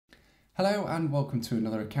Hello and welcome to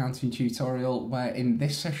another accounting tutorial where in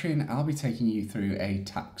this session I'll be taking you through a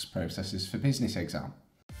tax processes for business exam.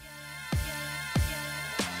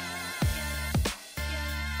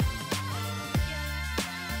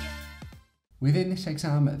 Within this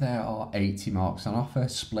exam there are 80 marks on offer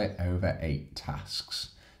split over 8 tasks.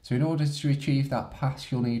 So in order to achieve that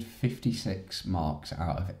pass you'll need 56 marks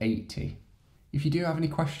out of 80. If you do have any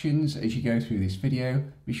questions as you go through this video,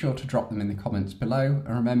 be sure to drop them in the comments below,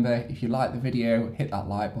 and remember, if you like the video, hit that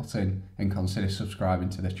like button and consider subscribing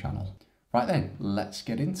to the channel. Right then, let's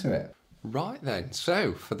get into it. Right then,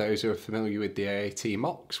 so for those who are familiar with the AAT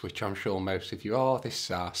mocks, which I'm sure most of you are, this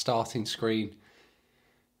is our starting screen.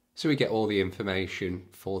 So we get all the information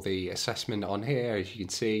for the assessment on here. As you can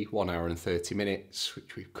see, 1 hour and 30 minutes,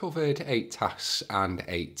 which we've covered, 8 tasks and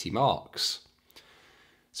 80 marks.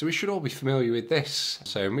 So we should all be familiar with this.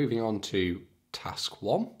 So moving on to task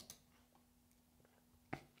 1.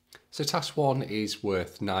 So task 1 is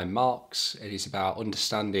worth 9 marks. It is about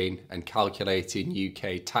understanding and calculating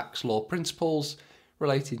UK tax law principles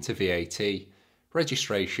relating to VAT,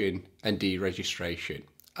 registration and deregistration,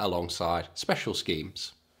 alongside special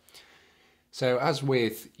schemes. So as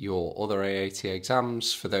with your other AAT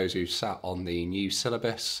exams, for those who sat on the new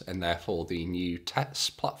syllabus and therefore the new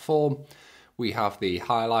test platform, we have the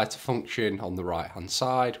highlighter function on the right hand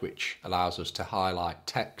side, which allows us to highlight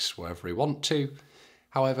text wherever we want to.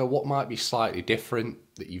 However, what might be slightly different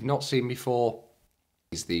that you've not seen before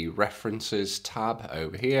is the references tab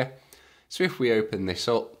over here. So if we open this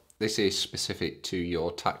up, this is specific to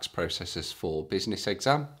your tax processes for business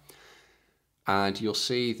exam. And you'll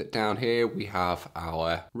see that down here we have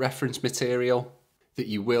our reference material that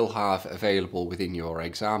you will have available within your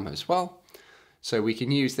exam as well. So we can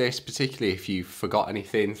use this particularly if you forgot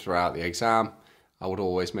anything throughout the exam. I would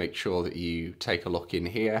always make sure that you take a look in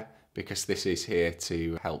here because this is here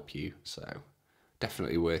to help you. So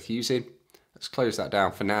definitely worth using. Let's close that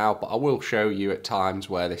down for now, but I will show you at times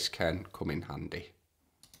where this can come in handy.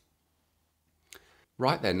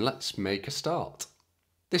 Right then, let's make a start.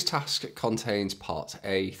 This task contains parts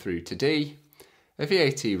A through to D. A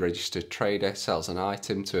VAT registered trader sells an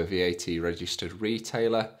item to a VAT registered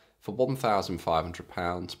retailer for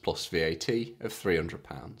 £1,500 plus VAT of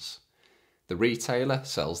 £300. The retailer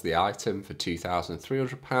sells the item for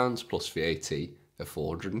 £2,300 plus VAT of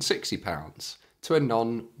 £460 to a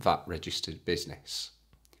non-VAT registered business.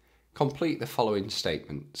 Complete the following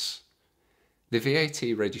statements. The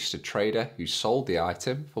VAT registered trader who sold the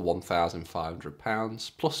item for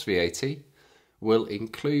 £1,500 plus VAT will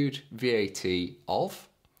include VAT of,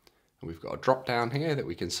 and we've got a drop down here that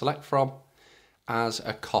we can select from, as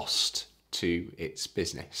a cost to its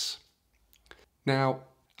business. Now,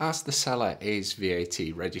 as the seller is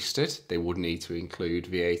VAT registered, they would need to include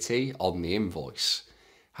VAT on the invoice.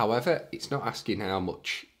 However, it's not asking how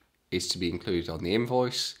much is to be included on the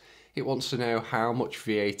invoice. It wants to know how much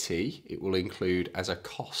VAT it will include as a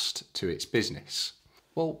cost to its business.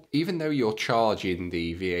 Well, even though you're charging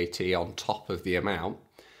the VAT on top of the amount,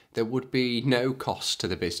 there would be no cost to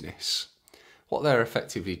the business. What they're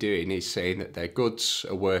effectively doing is saying that their goods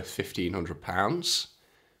are worth £1,500.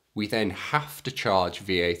 We then have to charge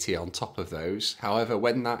VAT on top of those. However,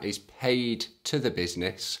 when that is paid to the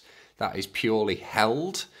business, that is purely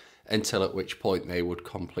held until at which point they would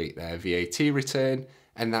complete their VAT return,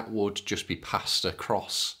 and that would just be passed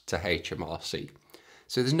across to HMRC.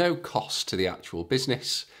 So there's no cost to the actual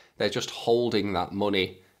business. They're just holding that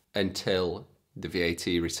money until the VAT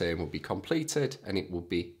return will be completed and it will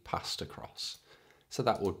be passed across. So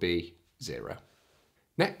that would be 0.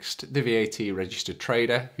 Next, the VAT registered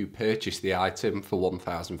trader who purchased the item for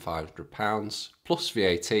 £1,500 plus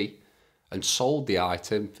VAT and sold the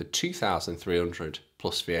item for £2,300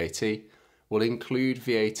 plus VAT will include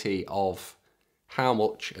VAT of how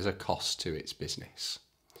much as a cost to its business.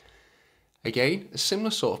 Again, a similar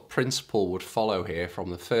sort of principle would follow here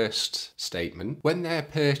from the first statement. When they're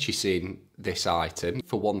purchasing this item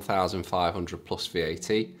for £1,500 plus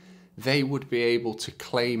VAT, they would be able to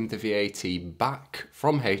claim the VAT back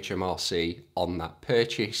from HMRC on that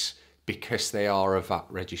purchase because they are a VAT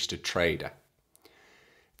registered trader.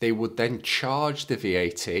 They would then charge the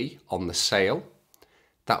VAT on the sale.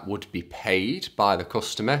 That would be paid by the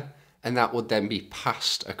customer and that would then be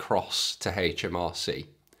passed across to HMRC.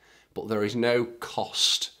 But there is no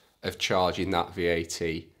cost of charging that VAT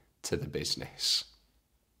to the business.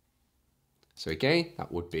 So again,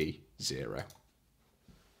 that would be 0.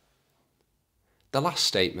 The last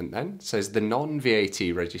statement then says the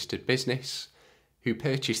non-VAT registered business who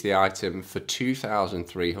purchased the item for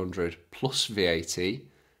 £2,300 plus VAT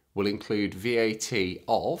will include VAT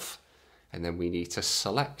of, and then we need to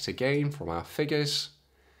select again from our figures.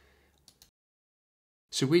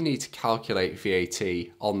 So we need to calculate VAT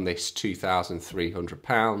on this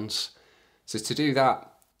 £2,300. So to do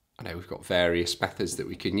that, I know we've got various methods that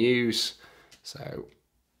we can use. So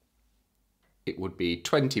it would be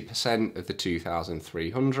 20% of the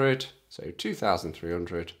 2,300. So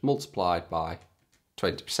 2,300 multiplied by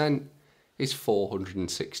 20% is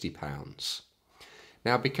 £460.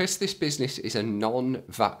 Now, because this business is a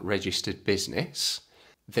non-VAT registered business,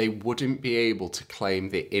 they wouldn't be able to claim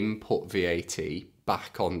the input VAT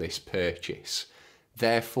back on this purchase.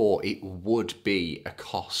 Therefore, it would be a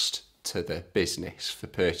cost to the business for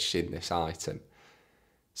purchasing this item.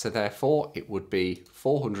 So therefore, it would be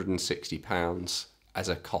 £460 as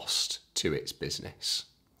a cost to its business.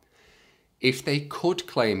 If they could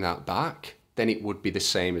claim that back, then it would be the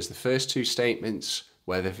same as the first two statements,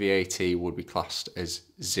 where the VAT would be classed as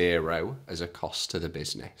zero as a cost to the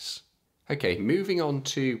business. Okay, moving on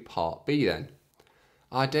to part B then.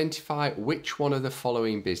 Identify which one of the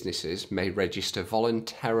following businesses may register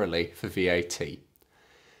voluntarily for VAT.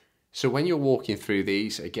 So when you're walking through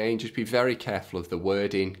these, again, just be very careful of the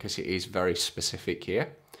wording because it is very specific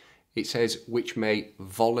here. It says which may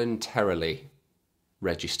voluntarily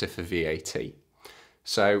register for VAT.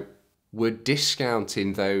 So we're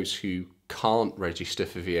discounting those who can't register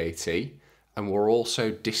for VAT, and we're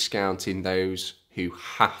also discounting those who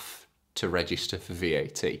have to register for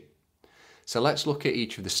VAT. So let's look at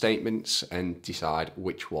each of the statements and decide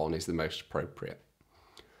which one is the most appropriate.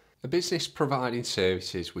 A business providing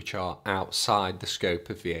services which are outside the scope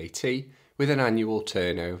of VAT with an annual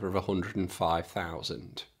turnover of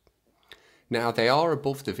 105,000. Now they are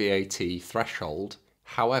above the VAT threshold.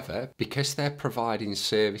 However, because they're providing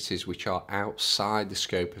services which are outside the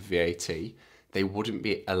scope of VAT, they wouldn't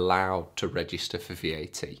be allowed to register for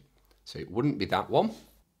VAT. So it wouldn't be that one.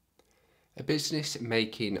 A business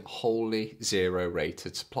making wholly zero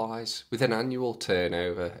rated supplies with an annual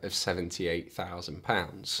turnover of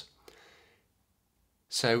 £78,000.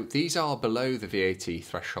 So these are below the VAT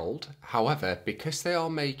threshold. However, because they are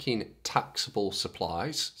making taxable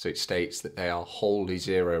supplies, so it states that they are wholly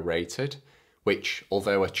zero rated, which,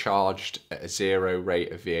 although are charged at a zero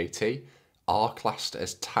rate of VAT, are classed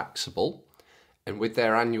as taxable, and with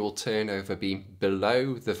their annual turnover being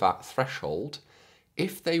below the VAT threshold,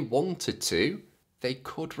 if they wanted to, they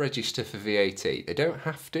could register for VAT. They don't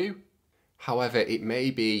have to. However, it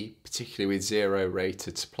may be, particularly with zero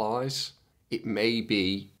rated supplies, it may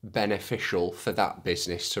be beneficial for that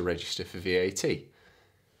business to register for VAT.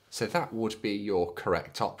 So that would be your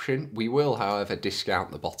correct option. We will, however,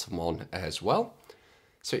 discount the bottom one as well.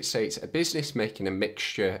 So it states a business making a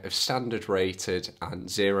mixture of standard rated and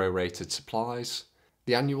zero rated supplies.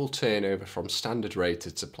 The annual turnover from standard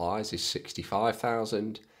rated supplies is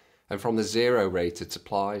 65,000 and from the zero rated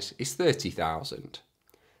supplies is 30,000.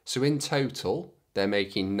 So in total, they're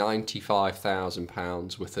making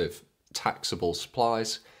 £95,000 worth of taxable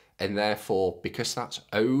supplies, and therefore, because that's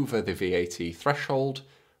over the VAT threshold,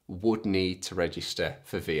 would need to register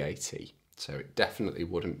for VAT. So it definitely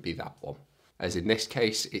wouldn't be that one. As in this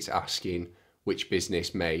case, it's asking which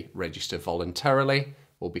business may register voluntarily.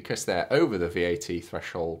 Well, because they're over the VAT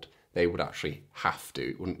threshold, they would actually have to.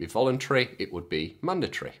 It wouldn't be voluntary, it would be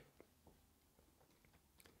mandatory.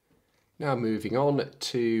 Now moving on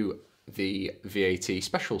to the VAT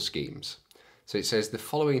special schemes. So it says the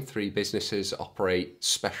following three businesses operate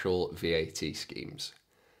special VAT schemes.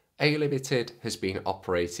 A Limited has been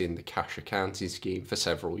operating the cash accounting scheme for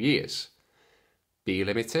several years. B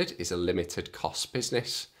Limited is a limited cost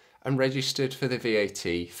business and registered for the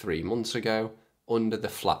VAT 3 months ago under the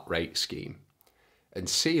flat rate scheme. And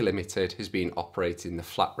C Limited has been operating the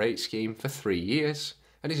flat rate scheme for 3 years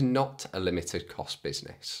and is not a limited cost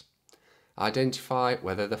business. Identify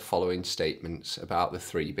whether the following statements about the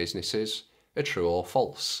three businesses are true or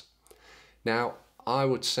false. Now, I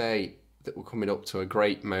would say that we're coming up to a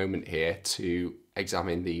great moment here to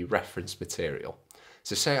examine the reference material.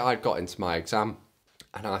 So say I got into my exam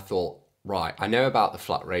and I thought, right, I know about the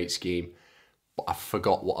flat rate scheme, but I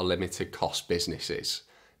forgot what a limited cost business is.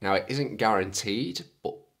 Now, it isn't guaranteed,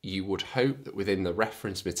 but you would hope that within the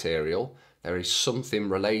reference material, there is something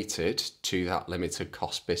related to that limited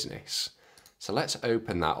cost business. So let's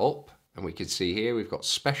open that up, and we can see here we've got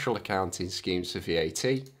special accounting schemes for VAT.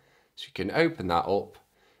 So you can open that up,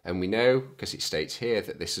 and we know, because it states here,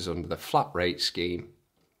 that this is under the flat rate scheme.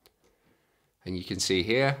 And you can see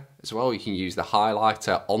here as well, you can use the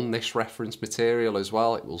highlighter on this reference material as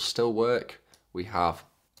well. It will still work. We have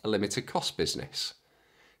a limited cost business.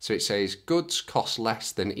 So it says goods cost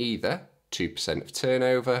less than either 2% of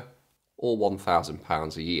turnover or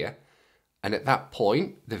 £1,000 a year. And at that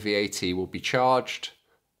point, the VAT will be charged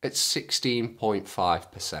at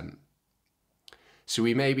 16.5%. So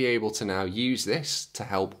we may be able to now use this to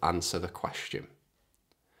help answer the question.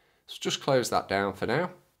 So just close that down for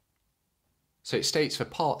now. So it states for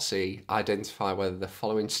Part C, identify whether the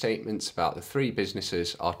following statements about the three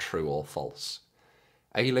businesses are true or false.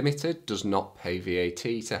 A Limited does not pay VAT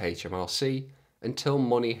to HMRC until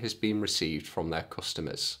money has been received from their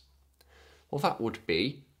customers. Well, that would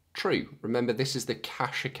be true. Remember, this is the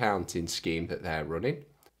cash accounting scheme that they're running.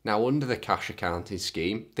 Now, under the cash accounting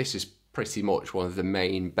scheme, this is pretty much one of the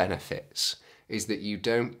main benefits, is that you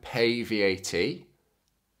don't pay VAT.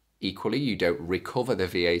 Equally, you don't recover the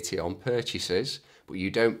VAT on purchases, but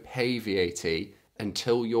you don't pay VAT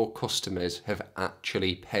until your customers have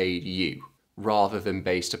actually paid you, rather than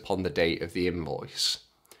based upon the date of the invoice.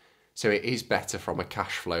 So it is better from a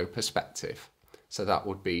cash flow perspective. So that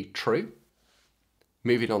would be true.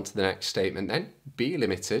 Moving on to the next statement then, B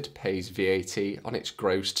Limited pays VAT on its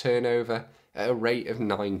gross turnover at a rate of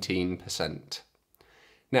 19%.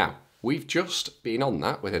 Now, we've just been on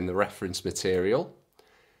that within the reference material,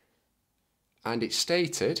 and it's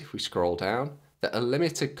stated, if we scroll down, that a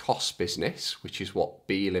limited cost business, which is what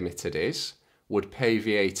B Limited is, would pay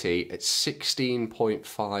VAT at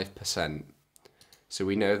 16.5%. So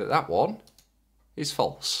we know that that one is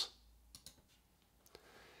false.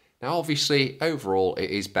 Now obviously, overall,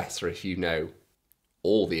 it is better if you know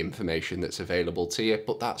all the information that's available to you,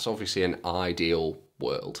 but that's obviously an ideal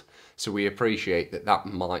world. So we appreciate that that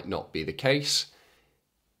might not be the case,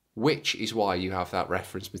 which is why you have that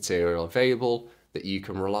reference material available that you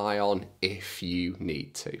can rely on if you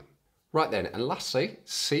need to. Right then, and lastly,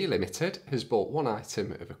 C Limited has bought one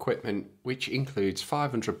item of equipment which includes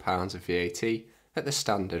 £500 of VAT at the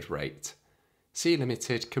standard rate. C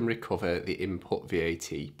Limited can recover the input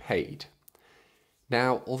VAT paid.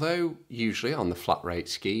 Now, although usually on the flat rate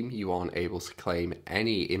scheme you aren't able to claim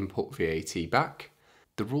any input VAT back,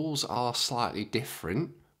 the rules are slightly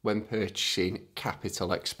different when purchasing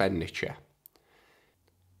capital expenditure.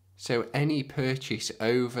 So any purchase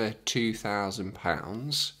over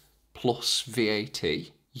 £2,000 plus VAT,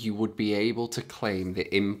 you would be able to claim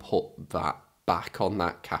the input VAT back on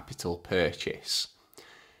that capital purchase.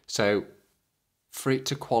 So for it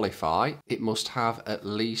to qualify, it must have at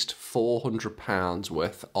least £400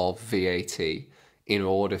 worth of VAT in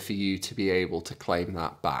order for you to be able to claim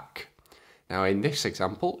that back. Now in this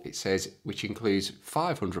example, it says which includes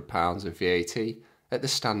 £500 of VAT at the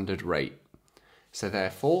standard rate. So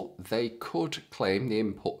therefore, they could claim the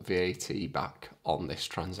input VAT back on this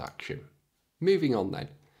transaction. Moving on then.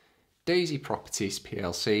 Daisy Properties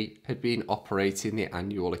plc had been operating the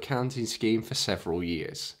annual accounting scheme for several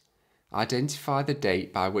years. Identify the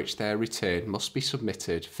date by which their return must be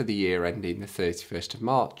submitted for the year ending the 31st of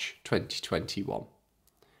March 2021.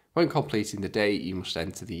 When completing the date, you must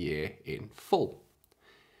enter the year in full.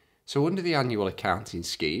 So under the annual accounting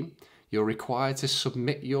scheme, you're required to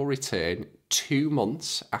submit your return 2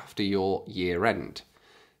 months after your year end.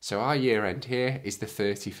 So our year end here is the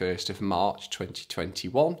 31st of March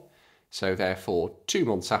 2021. So therefore 2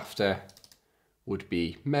 months after would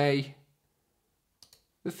be May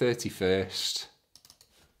the 31st,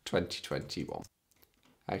 2021.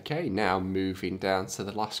 Okay, now moving down to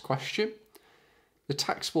the last question. The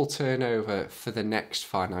taxable turnover for the next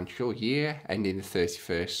financial year ending the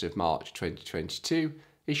 31st of March 2022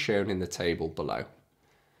 is shown in the table below.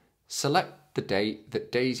 Select the date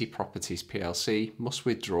that Daisy Properties plc must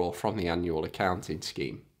withdraw from the annual accounting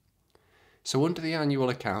scheme. So under the annual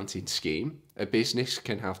accounting scheme, a business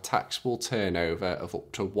can have taxable turnover of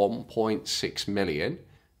up to 1.6 million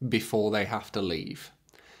before they have to leave.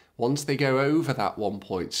 Once they go over that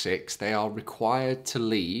 1.6, they are required to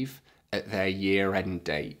leave at their year-end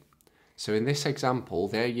date. So in this example,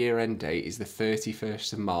 their year-end date is the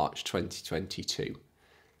 31st of March 2022.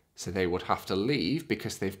 So they would have to leave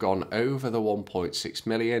because they've gone over the 1.6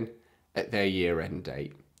 million at their year-end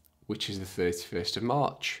date, which is the 31st of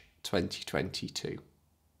March 2022.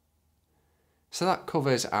 So that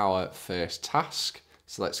covers our first task.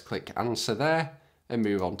 So let's click answer there and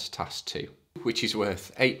move on to task 2, which is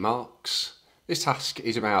worth 8 marks. This task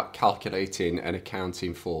is about calculating and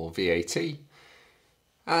accounting for VAT,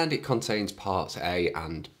 and it contains parts A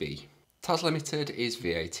and B. TAS Limited is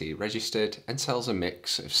VAT registered and sells a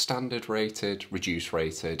mix of standard rated, reduced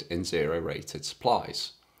rated and zero rated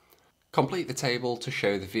supplies. Complete the table to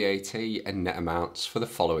show the VAT and net amounts for the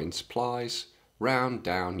following supplies. Round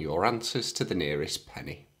down your answers to the nearest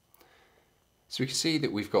penny. So we can see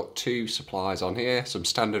that we've got 2 supplies on here, some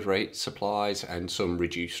standard rate supplies and some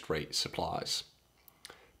reduced rate supplies.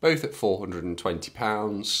 both at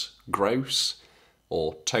 £420 gross,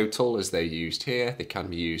 or total as they're used here. They can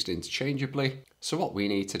be used interchangeably. So what we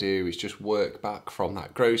need to do is just work back from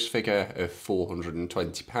that gross figure of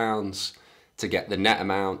 £420 to get the net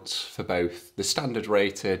amount for both the standard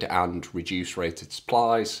rated and reduced rated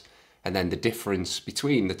supplies, and then the difference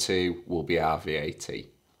between the two will be our VAT.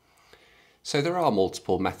 So there are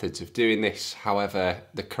multiple methods of doing this. However,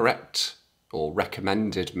 the correct or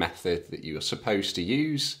recommended method that you are supposed to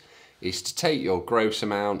use is to take your gross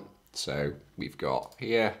amount. So we've got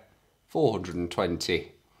here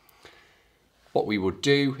 420. What we would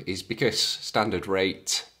do is, because standard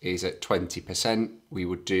rate is at 20%, we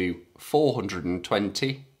would do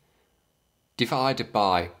 420 divided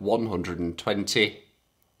by 120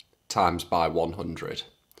 times by 100.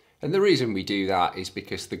 And the reason we do that is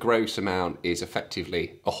because the gross amount is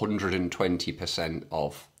effectively 120%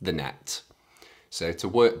 of the net. So to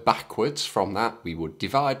work backwards from that, we would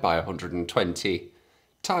divide by 120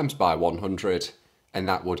 times by 100, and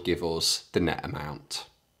that would give us the net amount.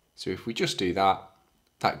 So if we just do that,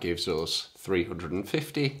 that gives us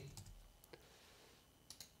 350.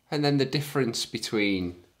 And then the difference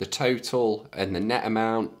between the total and the net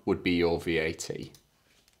amount would be your VAT,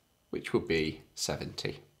 which would be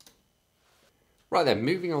 70. Right then,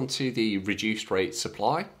 moving on to the reduced rate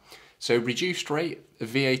supply. So reduced rate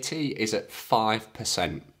VAT is at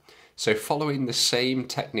 5%. So following the same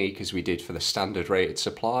technique as we did for the standard rated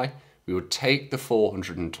supply, we would take the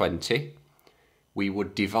 420, we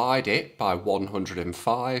would divide it by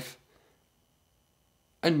 105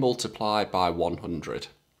 and multiply by 100.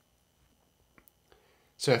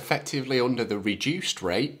 So effectively under the reduced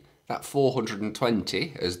rate, that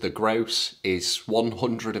 420 as the gross is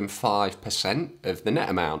 105% of the net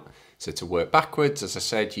amount. So to work backwards, as I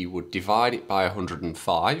said, you would divide it by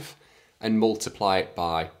 105 and multiply it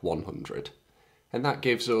by 100. And that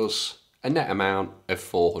gives us a net amount of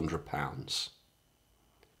 £400.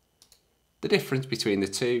 The difference between the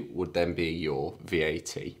two would then be your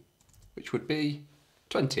VAT, which would be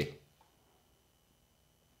 20.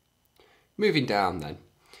 Moving down then,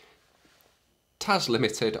 TAS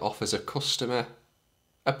Limited offers a customer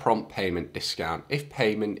a prompt payment discount if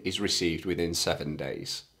payment is received within 7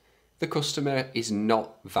 days. The customer is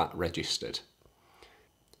not VAT registered.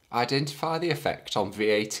 Identify the effect on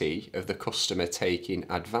VAT of the customer taking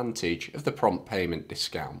advantage of the prompt payment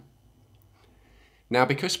discount. Now,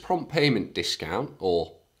 because prompt payment discount,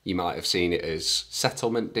 or you might have seen it as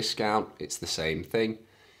settlement discount, it's the same thing,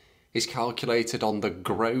 is calculated on the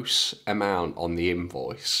gross amount on the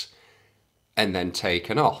invoice and then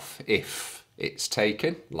taken off if it's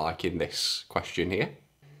taken, like in this question here.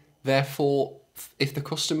 Therefore, if the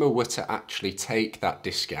customer were to actually take that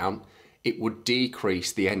discount, it would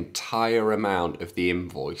decrease the entire amount of the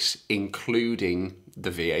invoice, including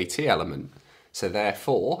the VAT element. So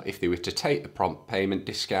therefore, if they were to take the prompt payment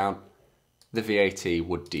discount, the VAT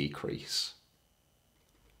would decrease.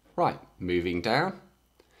 Right, moving down.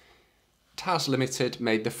 TAS Limited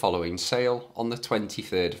made the following sale on the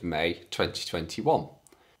 23rd of May 2021.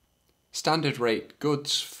 Standard rate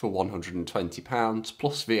goods for £120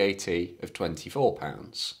 plus VAT of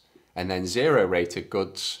 £24, and then zero rated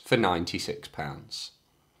goods for £96.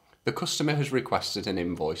 The customer has requested an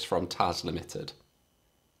invoice from TAS Limited.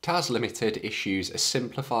 TAS Limited issues a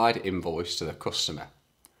simplified invoice to the customer.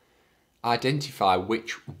 Identify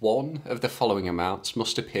which one of the following amounts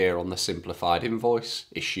must appear on the simplified invoice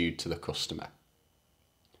issued to the customer.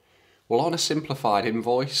 Well, on a simplified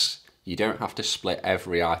invoice, you don't have to split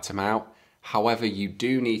every item out. However, you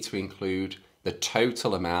do need to include the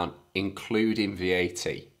total amount, including VAT.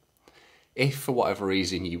 If for whatever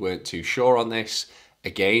reason you weren't too sure on this,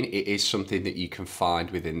 again, it is something that you can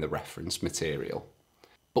find within the reference material.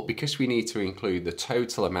 But because we need to include the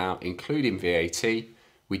total amount, including VAT,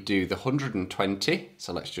 we do the 120.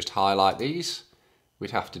 So let's just highlight these.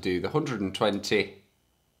 We'd have to do the 120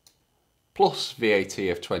 plus VAT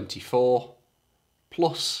of 24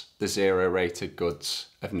 plus the zero rated goods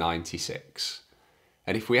of 96.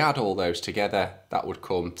 And if we add all those together, that would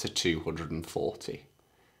come to 240.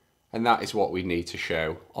 And that is what we need to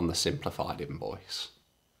show on the simplified invoice.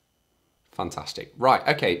 Fantastic. Right,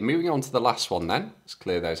 okay, moving on to the last one then. Let's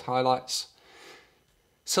clear those highlights.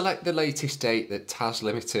 Select the latest date that TAS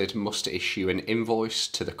Limited must issue an invoice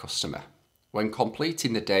to the customer. When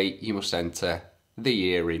completing the date, you must enter the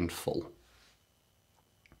year in full.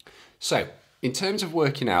 So, in terms of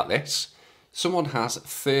working out this, someone has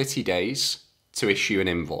 30 days to issue an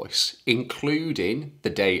invoice, including the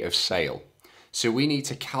date of sale. So we need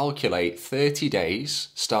to calculate 30 days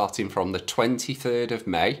starting from the 23rd of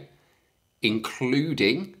May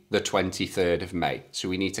including the 23rd of May. So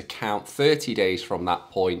we need to count 30 days from that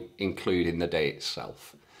point, including the day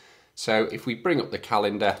itself. So if we bring up the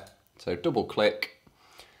calendar, so double click,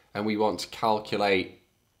 and we want to calculate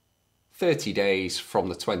 30 days from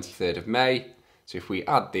the 23rd of May. So if we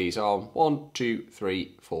add these on, 1, 2,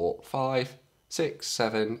 3, 4, 5, 6,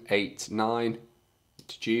 7, 8, 9,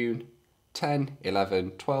 to June, 10,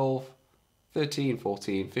 11, 12, 13,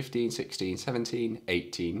 14, 15, 16, 17,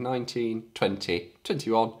 18, 19, 20,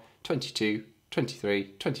 21, 22, 23,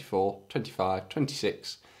 24, 25,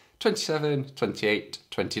 26, 27, 28,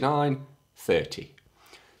 29, 30.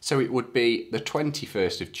 So it would be the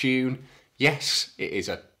 21st of June. Yes, it is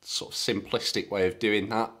a sort of simplistic way of doing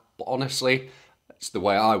that, but honestly, it's the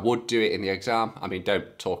way I would do it in the exam. I mean,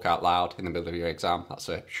 don't talk out loud in the middle of your exam. That's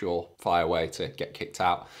a surefire way to get kicked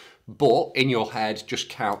out. But in your head, just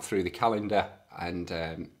count through the calendar, and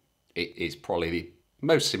it is probably the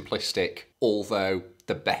most simplistic, although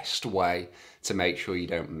the best way to make sure you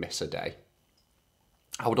don't miss a day.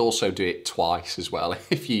 I would also do it twice as well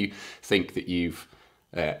if you think that you've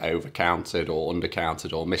overcounted or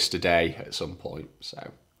undercounted or missed a day at some point.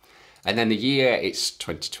 So, and then the year, it's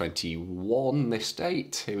 2021, this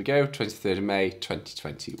date. Here we go, 23rd of May,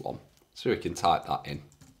 2021. So we can type that in.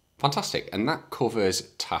 Fantastic, and that covers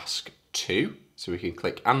task 2. So we can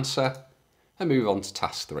click answer and move on to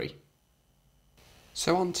task 3.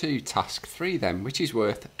 So on to task 3 then, which is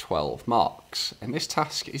worth 12 marks. And this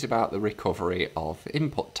task is about the recovery of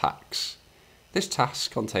input tax. This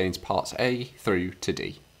task contains parts A through to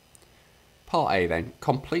D. Part A then,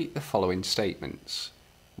 complete the following statements.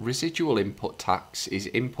 Residual input tax is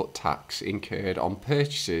input tax incurred on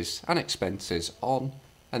purchases and expenses on,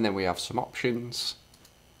 and then we have some options.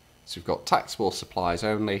 So we've got taxable supplies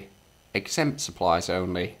only, exempt supplies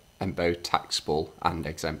only, and both taxable and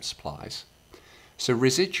exempt supplies. So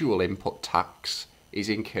residual input tax is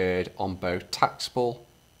incurred on both taxable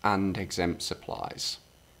and exempt supplies.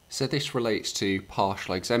 So this relates to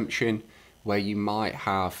partial exemption, where you might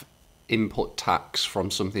have input tax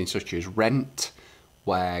from something such as rent,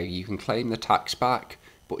 where you can claim the tax back,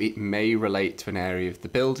 but it may relate to an area of the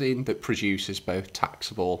building that produces both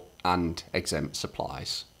taxable and exempt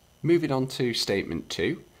supplies. Moving on to statement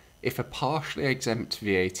 2, if a partially exempt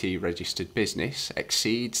VAT registered business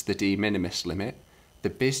exceeds the de minimis limit, the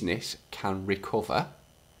business can recover,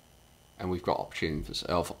 and we've got options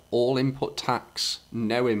of all input tax,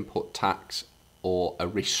 no input tax, or a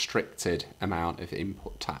restricted amount of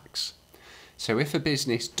input tax. So if a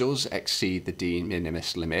business does exceed the de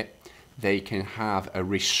minimis limit, they can have a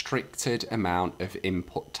restricted amount of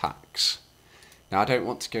input tax. Now I don't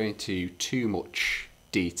want to go into too much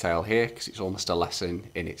detail here because it's almost a lesson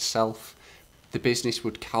in itself. The business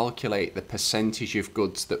would calculate the percentage of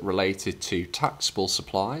goods that related to taxable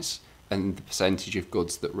supplies and the percentage of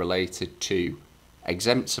goods that related to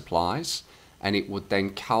exempt supplies, and it would then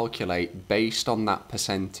calculate based on that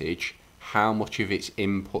percentage how much of its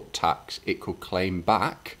input tax it could claim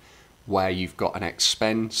back, where you've got an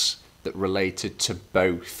expense that related to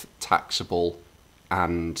both taxable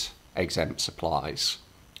and exempt supplies.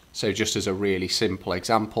 So just as a really simple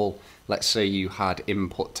example, let's say you had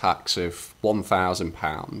input tax of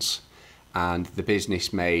 £1,000 and the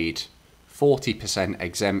business made 40%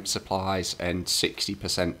 exempt supplies and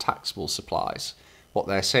 60% taxable supplies. What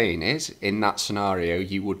they're saying is, in that scenario,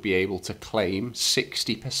 you would be able to claim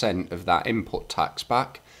 60% of that input tax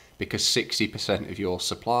back because 60% of your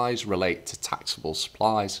supplies relate to taxable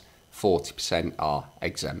supplies, 40% are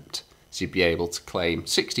exempt. So you'd be able to claim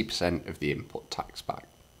 60% of the input tax back.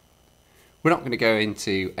 We're not going to go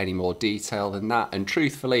into any more detail than that, and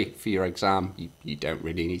truthfully, for your exam, you don't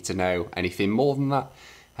really need to know anything more than that.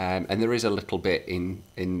 And there is a little bit in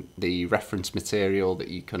the reference material that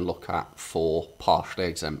you can look at for partially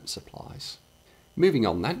exempt supplies. Moving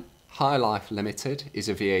on then, High Life Limited is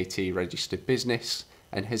a VAT registered business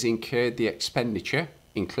and has incurred the expenditure,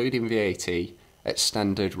 including VAT, at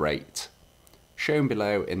standard rate, shown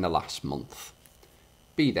below in the last month.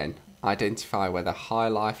 B then, identify whether High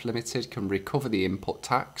Life Limited can recover the input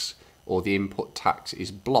tax or the input tax is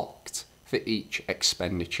blocked for each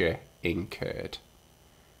expenditure incurred.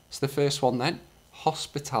 So the first one then,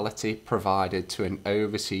 hospitality provided to an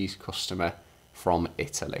overseas customer from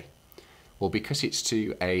Italy. Well, because it's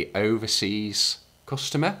to an overseas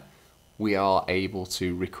customer, we are able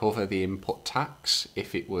to recover the input tax.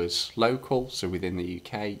 If it was local, so within the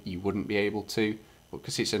UK, you wouldn't be able to, but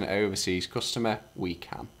because it's an overseas customer, we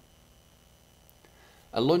can.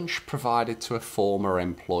 A lunch provided to a former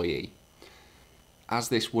employee. As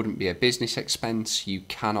this wouldn't be a business expense, you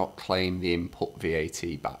cannot claim the input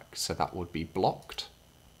VAT back, so that would be blocked.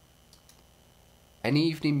 an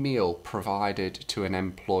evening meal provided to an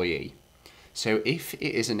employee. So if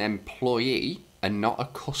it is an employee and not a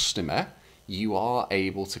customer, you are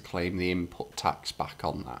able to claim the input tax back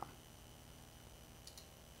on that.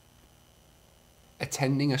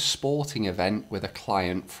 Attending a sporting event with a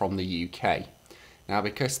client from the UK. Now,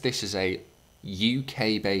 because this is a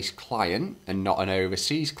UK-based client and not an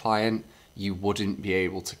overseas client, you wouldn't be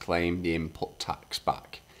able to claim the input tax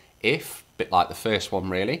back. If, a bit like the first one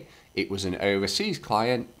really, it was an overseas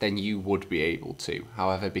client, then you would be able to.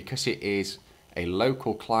 However, because it is a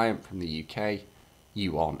local client from the UK,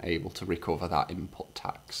 you aren't able to recover that input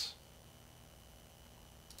tax.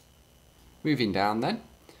 Moving down then,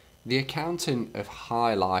 the accountant of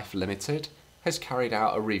High Life Limited has carried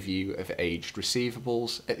out a review of aged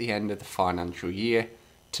receivables at the end of the financial year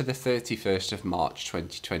to the 31st of March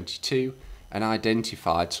 2022 and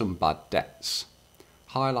identified some bad debts.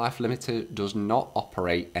 High Life Limited does not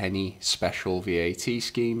operate any special VAT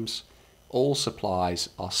schemes. All supplies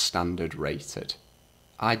are standard rated.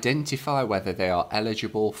 Identify whether they are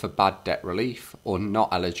eligible for bad debt relief or not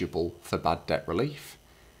eligible for bad debt relief.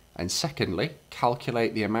 And secondly,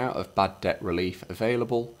 calculate the amount of bad debt relief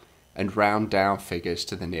available and round down figures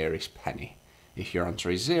to the nearest penny. If your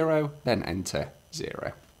answer is 0, then enter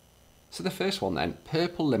 0. So the first one then,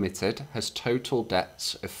 Purple Limited has total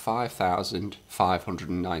debts of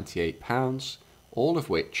 £5,598, all of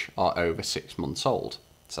which are over 6 months old.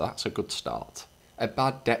 So that's a good start. A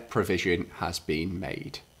bad debt provision has been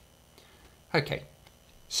made. Okay,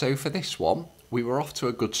 so for this one, we were off to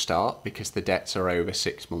a good start because the debts are over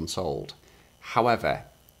 6 months old. However,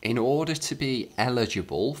 in order to be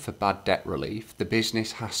eligible for bad debt relief, the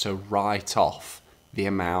business has to write off the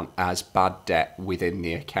amount as bad debt within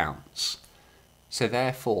the accounts. So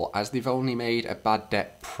therefore, as they've only made a bad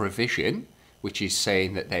debt provision, which is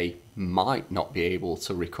saying that they might not be able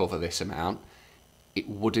to recover this amount, it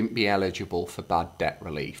wouldn't be eligible for bad debt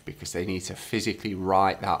relief because they need to physically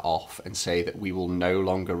write that off and say that we will no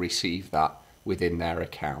longer receive that within their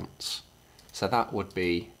accounts. So that would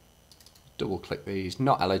be, double click these,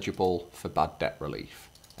 not eligible for bad debt relief,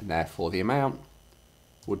 and therefore the amount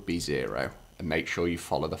would be 0. And make sure you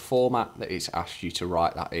follow the format that it's asked you to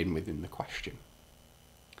write that in within the question.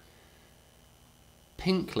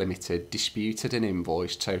 Pink Limited disputed an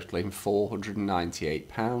invoice totalling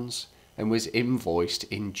 £498 and was invoiced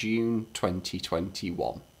in June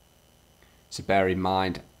 2021. So bear in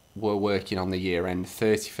mind, we're working on the year end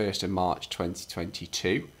 31st of March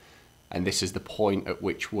 2022, and this is the point at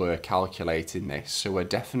which we're calculating this. So we're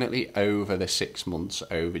definitely over the 6 months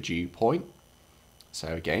overdue point. So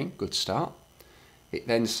again, good start. It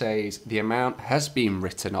then says the amount has been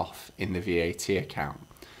written off in the VAT account.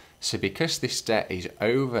 So because this debt is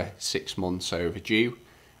over 6 months overdue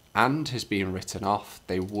and has been written off,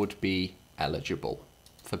 they would be eligible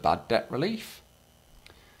for bad debt relief.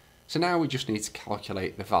 So now we just need to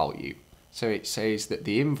calculate the value. So it says that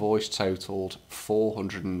the invoice totaled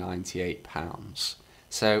 £498.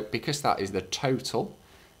 So because that is the total,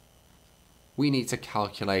 we need to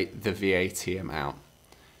calculate the VAT amount.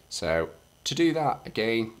 So to do that,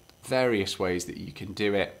 again, various ways that you can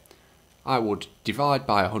do it. I would divide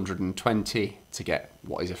by 120 to get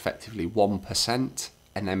what is effectively 1%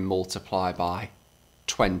 and then multiply by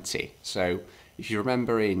 20. So if you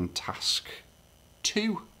remember in task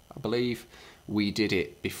 2, I believe, we did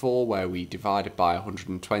it before where we divided by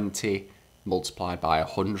 120, multiplied by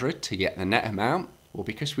 100 to get the net amount. Well,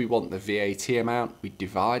 because we want the VAT amount, we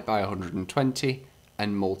divide by 120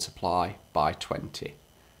 and multiply by 20.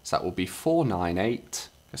 So that will be 498,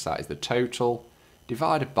 because that is the total,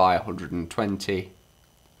 divided by 120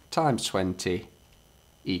 times 20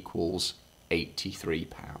 equals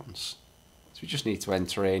 £83. So we just need to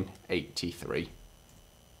enter in 83.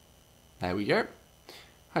 There we go.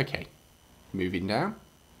 Okay, moving down.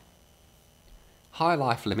 High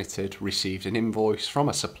Life Limited received an invoice from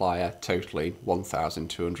a supplier totalling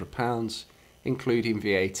 £1,200, including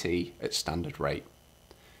VAT at standard rate.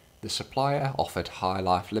 The supplier offered High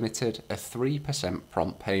Life Limited a 3%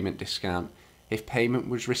 prompt payment discount if payment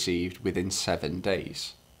was received within 7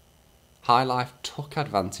 days. High Life took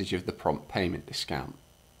advantage of the prompt payment discount.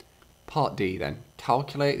 Part D then,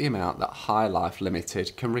 calculate the amount that High Life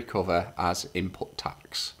Limited can recover as input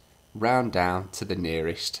tax. Round down to the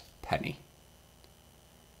nearest penny.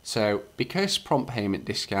 So because prompt payment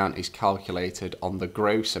discount is calculated on the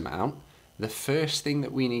gross amount, the first thing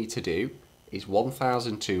that we need to do is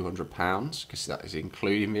 £1,200, because that is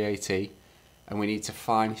including VAT, and we need to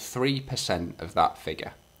find 3% of that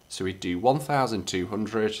figure. So we do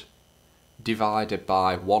 1,200 divided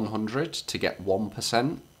by 100 to get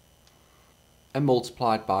 1%. and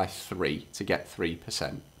multiplied by 3 to get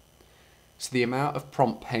 3%. So the amount of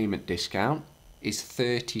prompt payment discount is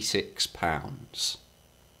 £36.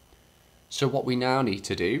 So what we now need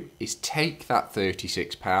to do is take that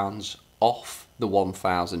 £36 off the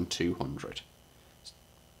 1,200.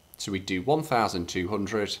 So we do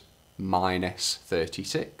 1,200 minus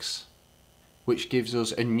 36, which gives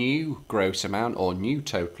us a new gross amount or new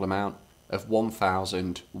total amount of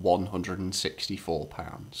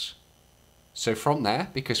 £1,164. So from there,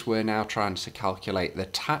 because we're now trying to calculate the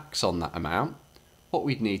tax on that amount, what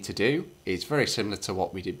we'd need to do is very similar to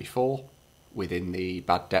what we did before within the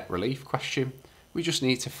bad debt relief question. We just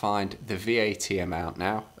need to find the VAT amount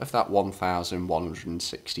now of that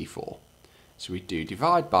 1,164. So we do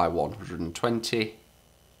divide by 120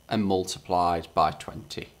 and multiplied by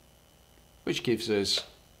 20, which gives us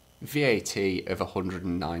VAT of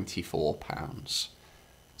 £194.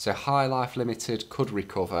 So High Life Limited could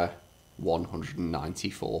recover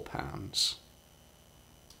 £194.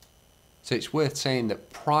 So it's worth saying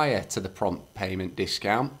that prior to the prompt payment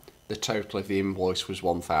discount, the total of the invoice was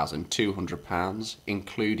 £1,200,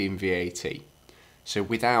 including VAT. So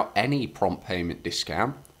without any prompt payment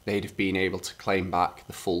discount, they'd have been able to claim back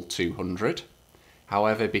the full £200.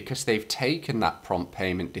 However, because they've taken that prompt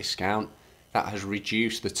payment discount, that has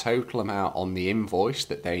reduced the total amount on the invoice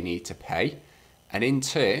that they need to pay, and in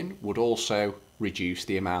turn would also reduce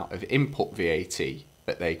the amount of input VAT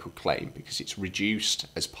that they could claim, because it's reduced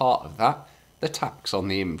as part of that the tax on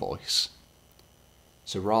the invoice.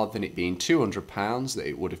 So rather than it being £200 that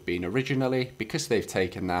it would have been originally, because they've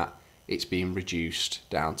taken that, it's been reduced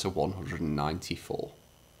down to £194.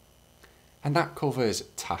 And that covers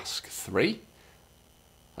task 3.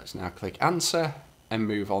 Let's now click answer and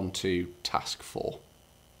move on to task 4.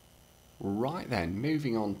 Right then,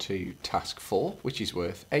 moving on to task 4, which is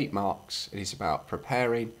worth 8 marks. It is about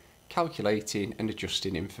preparing, calculating and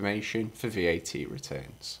adjusting information for VAT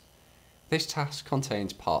returns. This task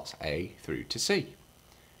contains parts A through to C.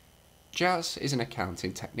 Jazz is an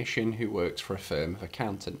accounting technician who works for a firm of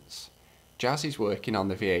accountants. Jazz is working on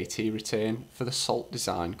the VAT return for the Salt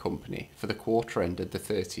Design Company for the quarter ended the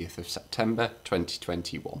 30th of September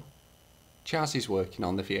 2021. Jazz is working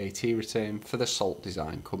on the VAT return for the Salt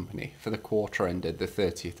Design Company for the quarter ended the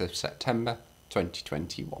 30th of September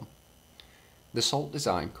 2021. The Salt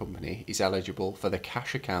Design Company is eligible for the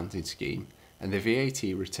cash accounting scheme, and the VAT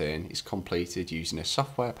return is completed using a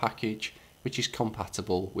software package which is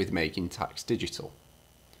compatible with Making Tax Digital.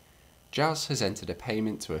 Jazz has entered a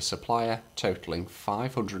payment to a supplier totalling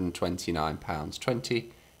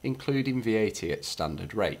 £529.20, including VAT at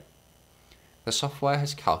standard rate. The software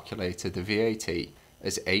has calculated the VAT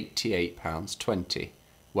as £88.20,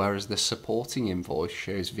 whereas the supporting invoice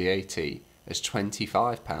shows VAT as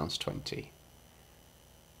 £25.20.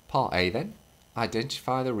 Part A then.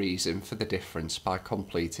 Identify the reason for the difference by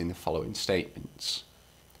completing the following statements.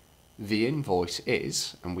 The invoice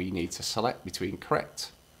is, and we need to select between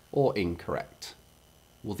correct or incorrect.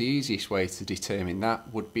 Well, the easiest way to determine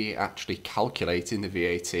that would be actually calculating the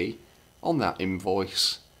VAT on that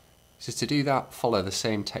invoice. So to do that, follow the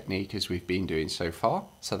same technique as we've been doing so far.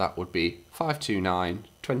 So that would be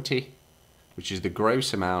 529.20, which is the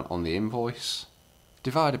gross amount on the invoice,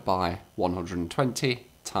 divided by 120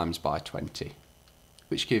 times by 20,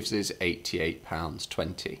 which gives us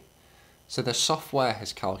 £88.20. So the software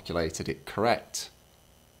has calculated it correct.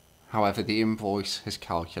 However, the invoice has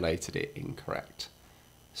calculated it incorrect.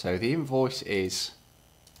 So the invoice is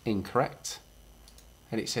incorrect,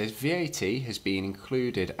 and it says VAT has been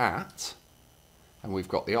included at, and we've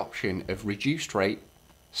got the option of reduced rate,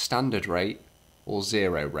 standard rate, or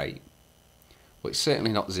zero rate. Well, it's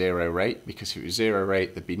certainly not zero rate, because if it was zero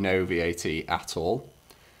rate, there'd be no VAT at all.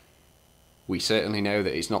 We certainly know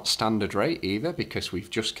that it's not standard rate either, because we've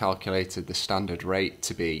just calculated the standard rate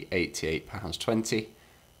to be £88.20.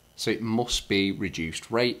 So it must be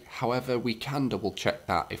reduced rate. However, we can double check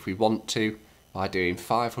that if we want to by doing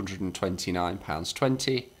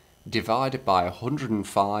 £529.20 divided by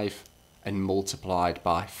 105 and multiplied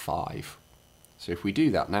by 5. So if we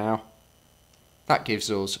do that now, that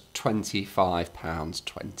gives us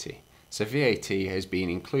 £25.20. So VAT has been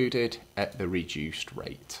included at the reduced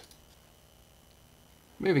rate.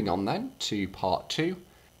 Moving on then to part 2,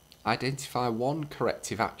 identify one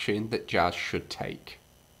corrective action that Jazz should take.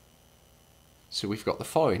 So we've got the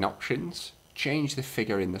following options. Change the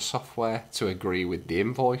figure in the software to agree with the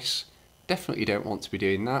invoice. Definitely don't want to be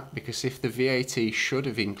doing that, because if the VAT should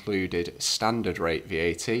have included standard rate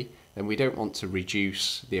VAT, then we don't want to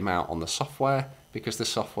reduce the amount on the software because the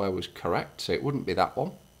software was correct, so it wouldn't be that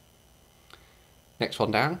one. Next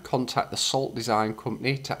one down, contact the Salt Design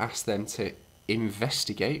Company to ask them to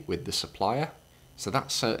investigate with the supplier. So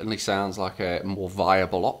that certainly sounds like a more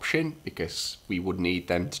viable option because we would need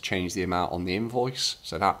them to change the amount on the invoice.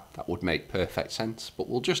 So that would make perfect sense. But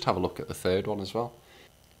we'll just have a look at the third one as well.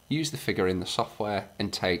 Use the figure in the software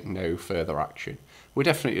and take no further action. We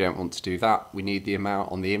definitely don't want to do that. We need the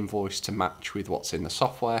amount on the invoice to match with what's in the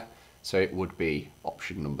software. So it would be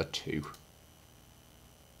option number 2.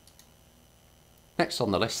 Next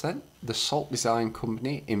on the list then, the Salt Design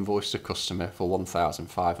Company invoiced a customer for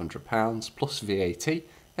 £1,500 plus VAT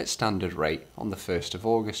at standard rate on the 1st of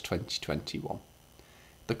August 2021.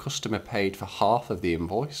 The customer paid for half of the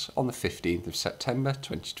invoice on the 15th of September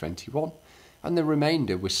 2021 and the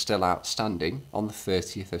remainder was still outstanding on the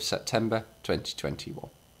 30th of September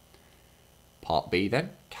 2021. Part B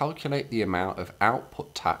then, calculate the amount of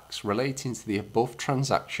output tax relating to the above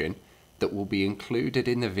transaction that will be included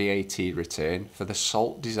in the VAT return for the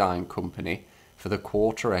Salt Design Company for the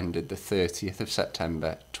quarter ended the 30th of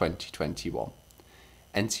September 2021.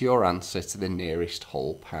 Enter your answer to the nearest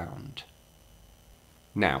whole pound.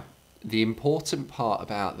 Now, the important part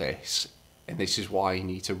about this, and this is why you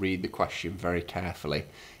need to read the question very carefully,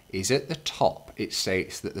 is at the top it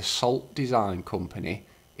states that the Salt Design Company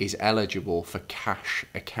is eligible for cash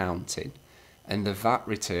accounting, and the VAT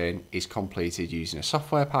return is completed using a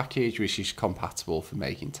software package which is compatible for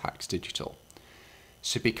making tax digital.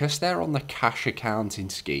 So because they're on the cash accounting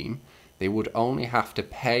scheme, they would only have to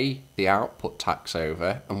pay the output tax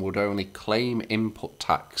over and would only claim input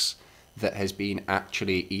tax that has been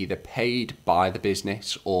actually either paid by the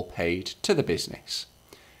business or paid to the business.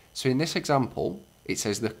 So in this example, it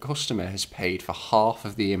says the customer has paid for half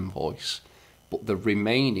of the invoice, but the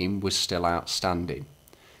remaining was still outstanding.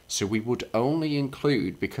 So we would only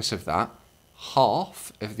include, because of that,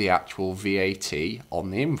 half of the actual VAT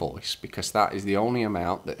on the invoice, because that is the only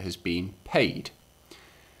amount that has been paid.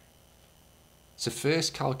 So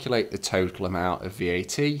first calculate the total amount of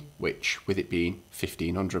VAT, which with it being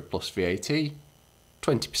 1,500 plus VAT,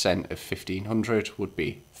 20% of 1,500 would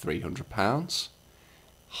be £300.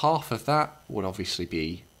 Half of that would obviously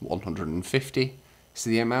be 150. So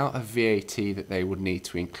the amount of VAT that they would need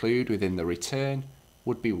to include within the return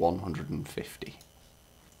would be 150.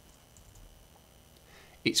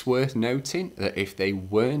 It's worth noting that if they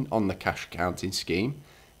weren't on the cash accounting scheme,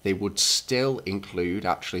 they would still include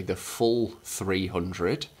actually the full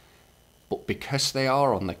 300, but because they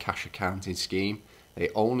are on the cash accounting scheme, they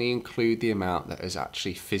only include the amount that has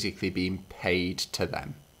actually physically been paid to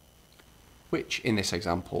them, which in this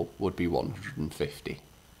example would be 150.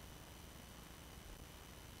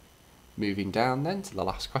 Moving down then to the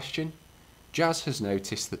last question. Jazz has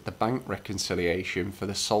noticed that the bank reconciliation for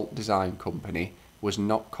the Salt Design Company was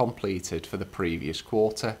not completed for the previous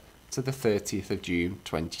quarter to the 30th of June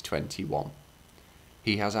 2021.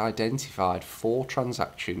 He has identified 4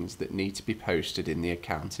 transactions that need to be posted in the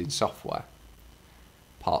accounting software.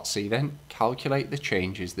 Part C then, calculate the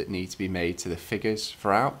changes that need to be made to the figures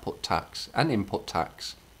for output tax and input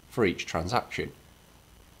tax for each transaction.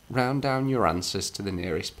 Round down your answers to the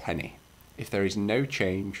nearest penny. If there is no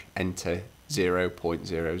change, enter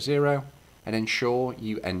 0.00 and ensure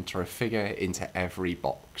you enter a figure into every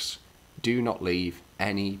box. Do not leave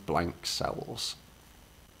any blank cells.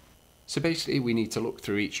 So basically we need to look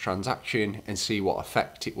through each transaction and see what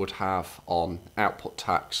effect it would have on output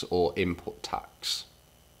tax or input tax.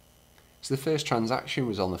 So the first transaction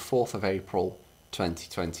was on the 4th of April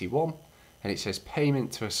 2021 and it says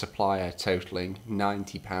payment to a supplier totalling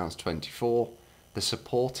 £90.24. The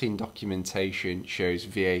supporting documentation shows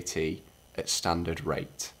VAT at standard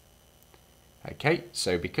rate. Okay,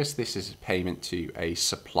 so because this is a payment to a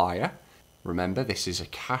supplier, remember this is a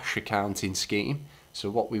cash accounting scheme, so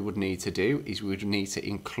what we would need to do is we would need to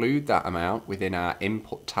include that amount within our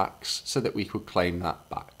input tax so that we could claim that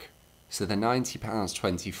back. So the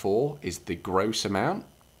 £90.24 is the gross amount.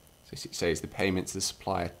 So it says the payment to the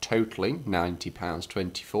supplier totaling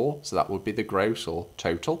 £90.24, so that would be the gross or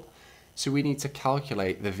total. So we need to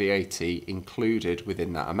calculate the VAT included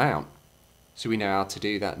within that amount. So we know how to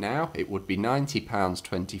do that now. It would be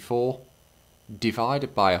 £90.24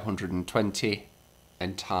 divided by 120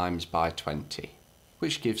 and times by 20,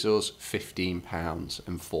 which gives us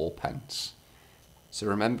 £15.04. So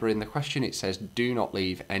remember in the question it says do not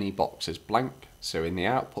leave any boxes blank. So in the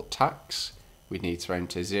output tax we need to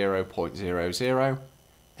enter 0.00,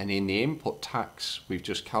 and in the input tax we've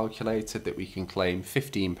just calculated that we can claim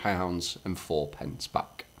 £15.04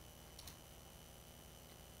 back.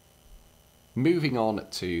 Moving on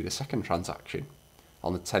to the second transaction.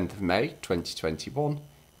 On the 10th of May 2021,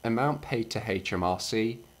 amount paid to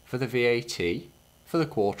HMRC for the VAT for the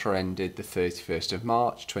quarter ended the 31st of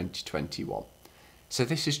March 2021. So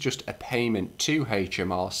this is just a payment to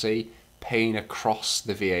HMRC, paying across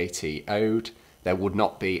the VAT owed. There would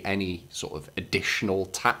not be any sort of additional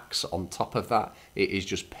tax on top of that. It is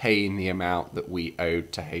just paying the amount that we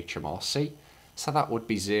owed to HMRC. So that would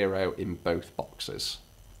be 0 in both boxes.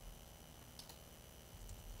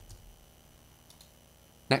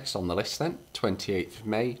 Next on the list then, 28th of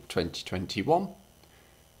May 2021.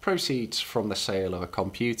 Proceeds from the sale of a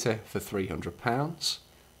computer for £300.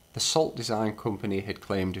 The Salt Design Company had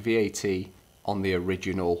claimed VAT on the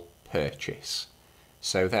original purchase.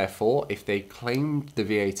 So therefore, if they claimed the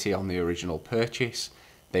VAT on the original purchase,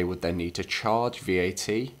 they would then need to charge VAT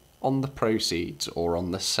on the proceeds or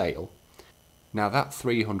on the sale. Now that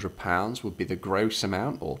 £300 would be the gross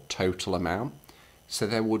amount or total amount. So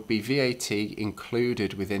there would be VAT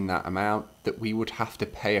included within that amount that we would have to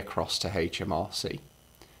pay across to HMRC.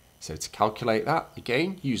 So to calculate that,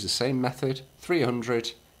 again, use the same method,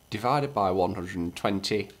 300 divided by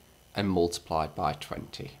 120 and multiplied by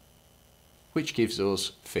 20, which gives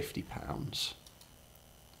us £50.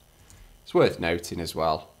 It's worth noting as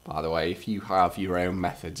well, by the way, if you have your own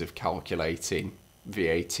methods of calculating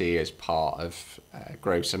VAT as part of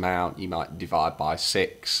gross amount, you might divide by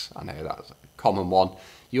 6. I know that's a common one.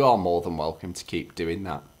 You are more than welcome to keep doing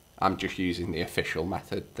that. I'm just using the official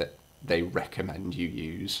method that they recommend you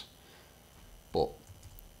use, but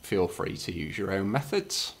feel free to use your own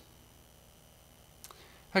methods.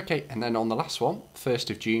 Okay, and then on the last one, 1st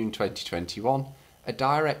of June 2021, a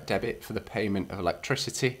direct debit for the payment of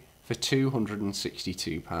electricity for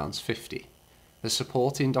 £262.50. The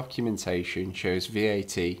supporting documentation shows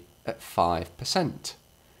VAT at 5%.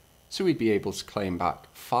 So we'd be able to claim back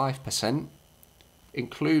 5%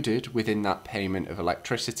 included within that payment of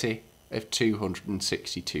electricity of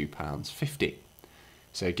 £262.50.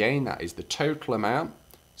 So again, that is the total amount.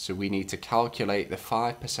 So we need to calculate the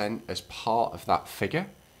 5% as part of that figure.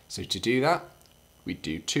 So to do that, we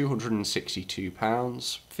do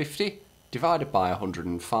 £262.50 divided by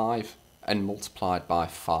 105 and multiplied by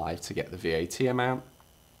 5 to get the VAT amount.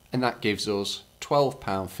 And that gives us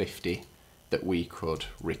 £12.50 that we could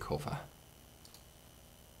recover.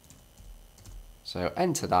 So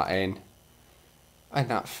enter that in, and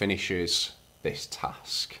that finishes this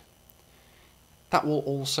task. That will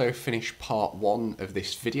also finish part 1 of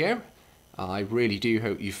this video. I really do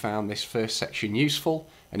hope you found this first section useful,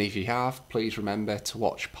 and if you have, please remember to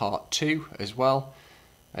watch part 2 as well,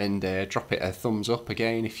 and drop it a thumbs up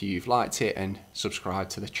again if you've liked it, and subscribe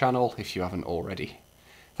to the channel if you haven't already.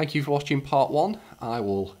 Thank you for watching part 1. I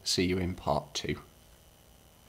will see you in part 2.